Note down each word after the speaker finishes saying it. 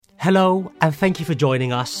Hello, and thank you for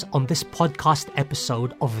joining us on this podcast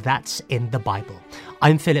episode of That's in the Bible.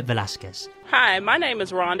 I'm Philip Velasquez. Hi, my name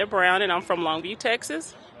is Rhonda Brown, and I'm from Longview,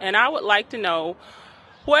 Texas. And I would like to know,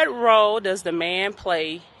 what role does the man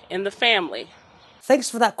play in the family?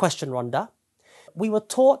 Thanks for that question, Rhonda. We were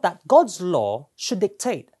taught that God's law should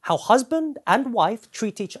dictate how husband and wife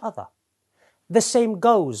treat each other. The same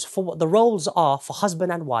goes for what the roles are for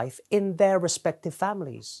husband and wife in their respective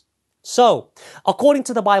families. So, according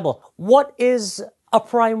to the Bible, what is a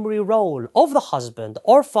primary role of the husband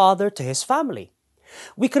or father to his family?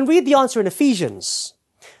 We can read the answer in Ephesians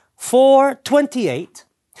 4:28.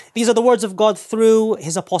 These are the words of God through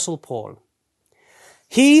his apostle Paul.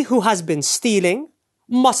 He who has been stealing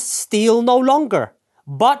must steal no longer,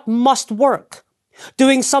 but must work,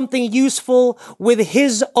 doing something useful with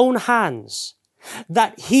his own hands,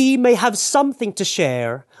 that he may have something to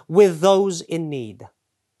share with those in need.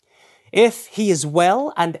 If he is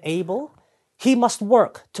well and able, he must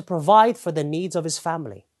work to provide for the needs of his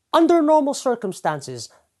family. Under normal circumstances,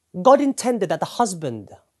 God intended that the husband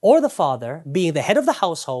or the father, being the head of the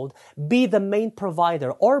household, be the main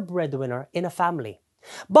provider or breadwinner in a family.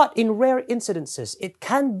 But in rare incidences, it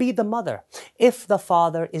can be the mother if the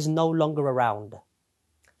father is no longer around.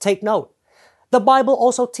 Take note, the Bible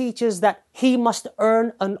also teaches that he must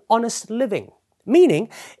earn an honest living. Meaning,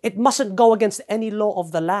 it mustn't go against any law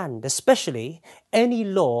of the land, especially any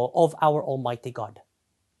law of our Almighty God.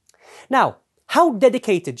 Now, how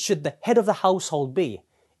dedicated should the head of the household be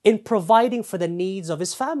in providing for the needs of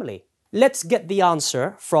his family? Let's get the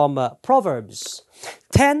answer from Proverbs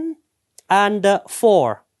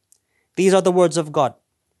 10:4. These are the words of God.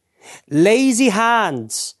 Lazy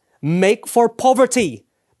hands make for poverty,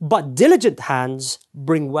 but diligent hands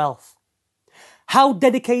bring wealth. How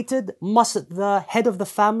dedicated must the head of the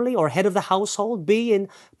family or head of the household be in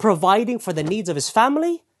providing for the needs of his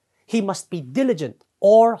family? He must be diligent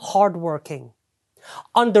or hardworking.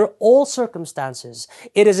 Under all circumstances,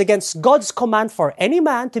 it is against God's command for any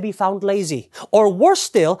man to be found lazy, or worse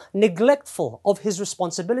still, neglectful of his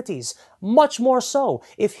responsibilities, much more so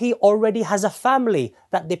if he already has a family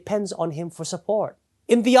that depends on him for support.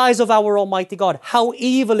 In the eyes of our Almighty God, how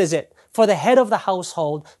evil is it for the head of the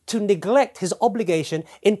household to neglect his obligation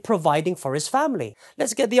in providing for his family?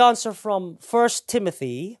 Let's get the answer from 1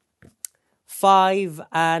 Timothy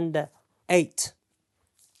 5:8.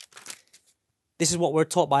 This is what we're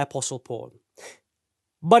taught by Apostle Paul.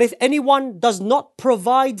 But if anyone does not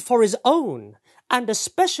provide for his own, and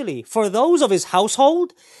especially for those of his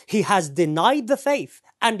household, he has denied the faith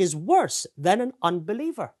and is worse than an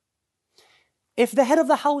unbeliever. If the head of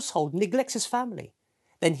the household neglects his family,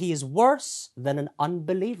 then he is worse than an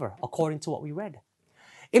unbeliever, according to what we read.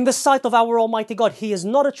 In the sight of our Almighty God, he is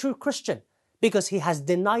not a true Christian because he has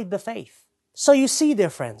denied the faith. So you see, dear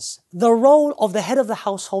friends, the role of the head of the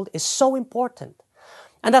household is so important.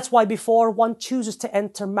 And that's why before one chooses to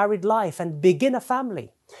enter married life and begin a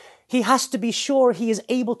family, he has to be sure he is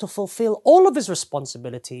able to fulfill all of his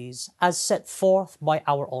responsibilities as set forth by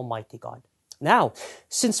our Almighty God. Now,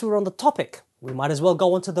 since we're on the topic, we might as well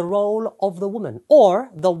go on to the role of the woman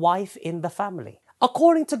or the wife in the family.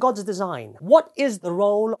 According to God's design, what is the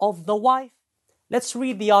role of the wife? Let's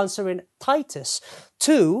read the answer in Titus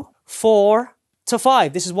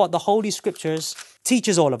 2:4-5. This is what the Holy Scriptures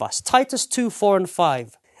teaches all of us. Titus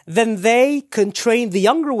 2:4-5. Then they can train the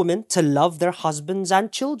younger women to love their husbands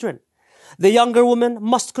and children. The younger women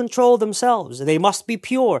must control themselves. They must be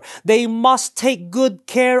pure. They must take good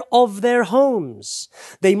care of their homes.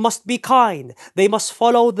 They must be kind. They must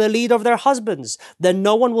follow the lead of their husbands. Then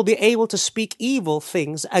no one will be able to speak evil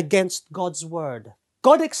things against God's word.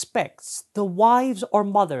 God expects the wives or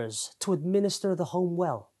mothers to administer the home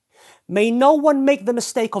well. May no one make the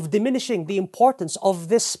mistake of diminishing the importance of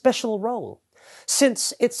this special role,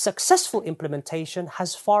 since its successful implementation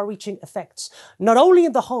has far-reaching effects, not only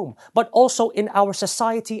in the home, but also in our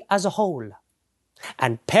society as a whole.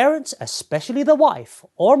 And parents, especially the wife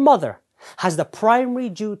or mother, has the primary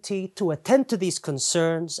duty to attend to these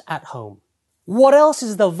concerns at home. What else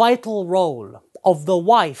is the vital role of the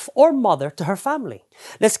wife or mother to her family?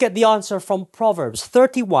 Let's get the answer from Proverbs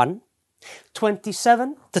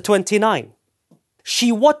 31:27-29.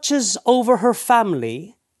 She watches over her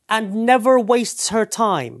family and never wastes her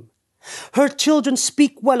time. Her children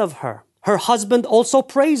speak well of her. Her husband also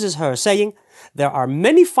praises her, saying, "There are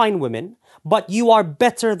many fine women, but you are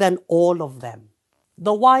better than all of them."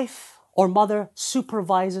 The wife or mother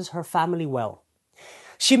supervises her family well.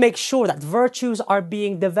 She makes sure that virtues are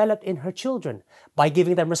being developed in her children by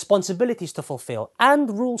giving them responsibilities to fulfill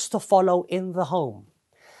and rules to follow in the home.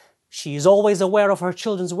 She is always aware of her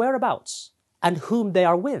children's whereabouts and whom they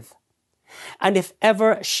are with. And if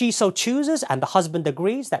ever she so chooses and the husband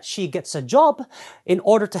agrees that she gets a job in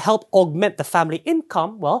order to help augment the family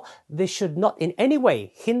income, well, this should not in any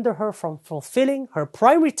way hinder her from fulfilling her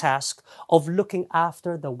primary task of looking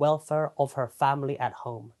after the welfare of her family at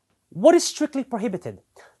home. What is strictly prohibited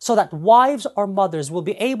so that wives or mothers will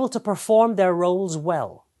be able to perform their roles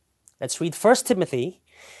well? Let's read 1 Timothy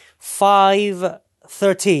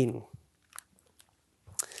 5:13.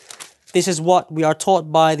 This is what we are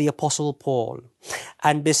taught by the Apostle Paul.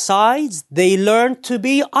 And besides, they learn to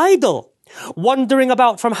be idle, wandering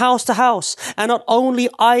about from house to house, and not only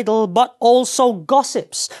idle, but also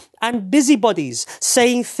gossips and busybodies,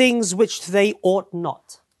 saying things which they ought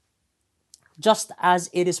not. Just as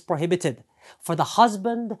it is prohibited for the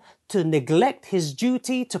husband to neglect his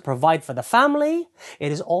duty to provide for the family,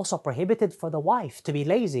 it is also prohibited for the wife to be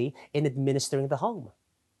lazy in administering the home.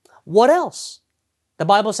 What else? The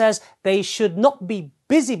Bible says they should not be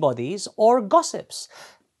busybodies or gossips.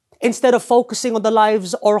 Instead of focusing on the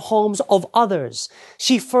lives or homes of others,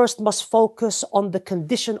 she first must focus on the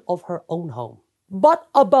condition of her own home. But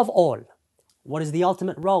above all, what is the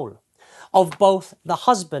ultimate role of both the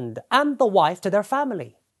husband and the wife to their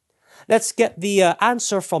family? Let's get the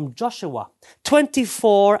answer from Joshua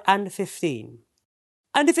 24:15.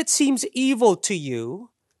 And if it seems evil to you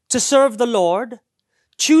to serve the Lord,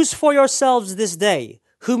 choose for yourselves this day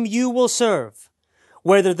whom you will serve,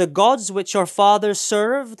 whether the gods which your fathers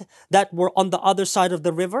served that were on the other side of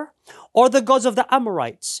the river, or the gods of the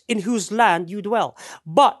Amorites in whose land you dwell.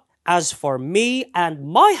 But as for me and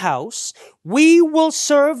my house, we will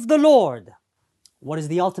serve the Lord. What is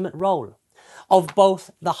the ultimate role of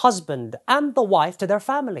both the husband and the wife to their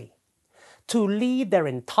family? To lead their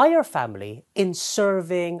entire family in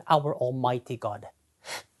serving our Almighty God.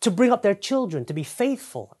 To bring up their children to be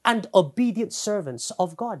faithful and obedient servants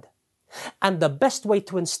of God. And the best way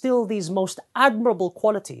to instill these most admirable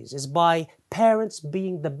qualities is by parents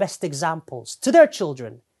being the best examples to their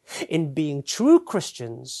children in being true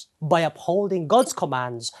Christians by upholding God's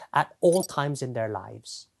commands at all times in their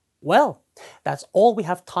lives. Well, that's all we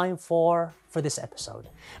have time for this episode.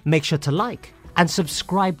 Make sure to like and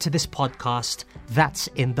subscribe to this podcast, That's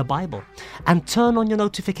in the Bible, and turn on your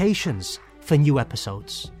notifications for new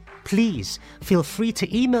episodes. Please feel free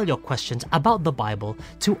to email your questions about the Bible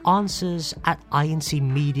to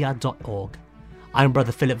answers@incmedia.org. I'm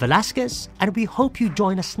Brother Philip Velasquez, and we hope you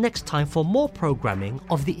join us next time for more programming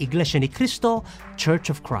of the Iglesia Ni Cristo Church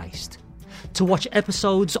of Christ. To watch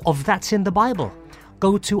episodes of That's in the Bible,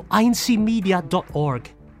 go to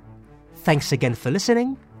incmedia.org. Thanks again for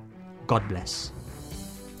listening. God bless.